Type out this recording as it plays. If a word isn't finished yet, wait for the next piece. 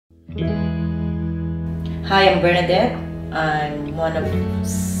Hi, I'm Bernadette. I'm one of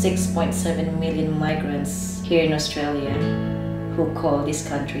 6.7 million migrants here in Australia who call this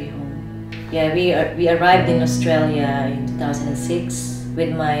country home. Yeah, we arrived in Australia in 2006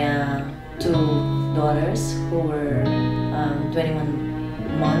 with my two daughters who were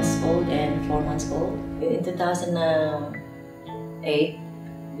 21 months old and 4 months old. In 2008,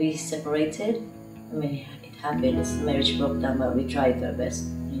 we separated. I mean, it happened. The marriage broke down, but we tried our best,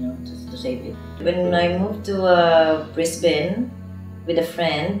 to save it. When I moved to Brisbane with a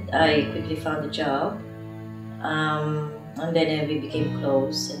friend, I quickly found a job, and then we became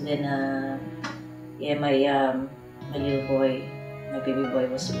close. And then, yeah, my little boy, my baby boy,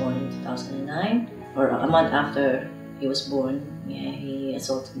 was born in 2009, or a month after he was born. Yeah, he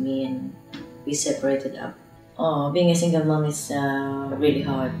assaulted me, and we separated up. Oh, being a single mom is really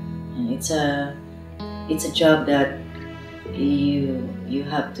hard. And it's a job that you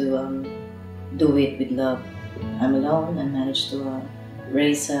have to do it with love. I'm alone. I managed to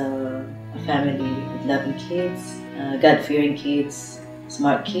raise a family with loving kids, God-fearing kids,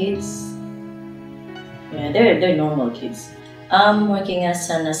 smart kids. Yeah, they're normal kids. I'm working as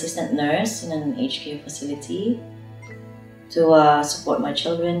an assistant nurse in an aged care facility to support my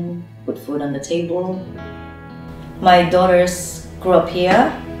children, put food on the table. My daughters grew up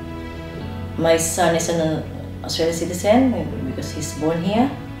here. My son is an Australian citizen because he's born here.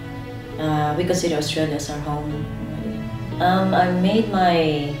 We consider Australia as our home. I made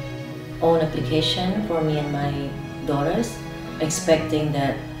my own application for me and my daughters, expecting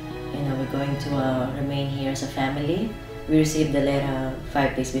that we're going to remain here as a family. We received the letter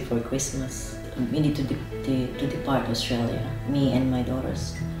 5 days before Christmas. We need to depart Australia, me and my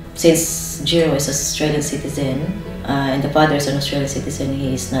daughters. Since Jiro is an Australian citizen and the father is an Australian citizen,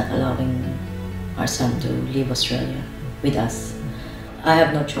 he is not allowing our son to leave Australia with us. I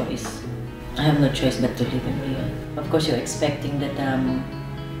have no choice. I have no choice but to leave him here. Of course, you're expecting that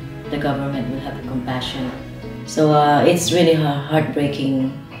the government will have compassion. So it's really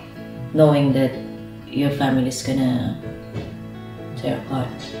heartbreaking knowing that your family is gonna tear apart.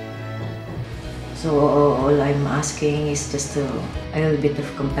 So all I'm asking is just a little bit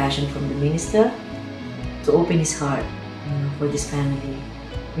of compassion from the minister to open his heart for this family.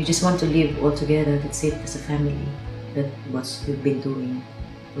 We just want to live all together, that's it, as a family. That's what we've been doing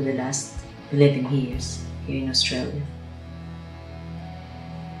for the last 11 years here in Australia.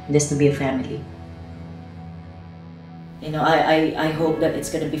 Just to be a family. I hope that it's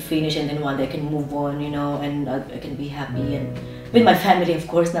gonna be finished and then one day I can move on, and I can be happy and with my family, of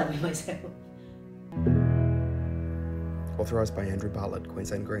course, not with myself. Authorised by Andrew Bartlett,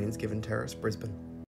 Queensland Greens, Given Terrace, Brisbane.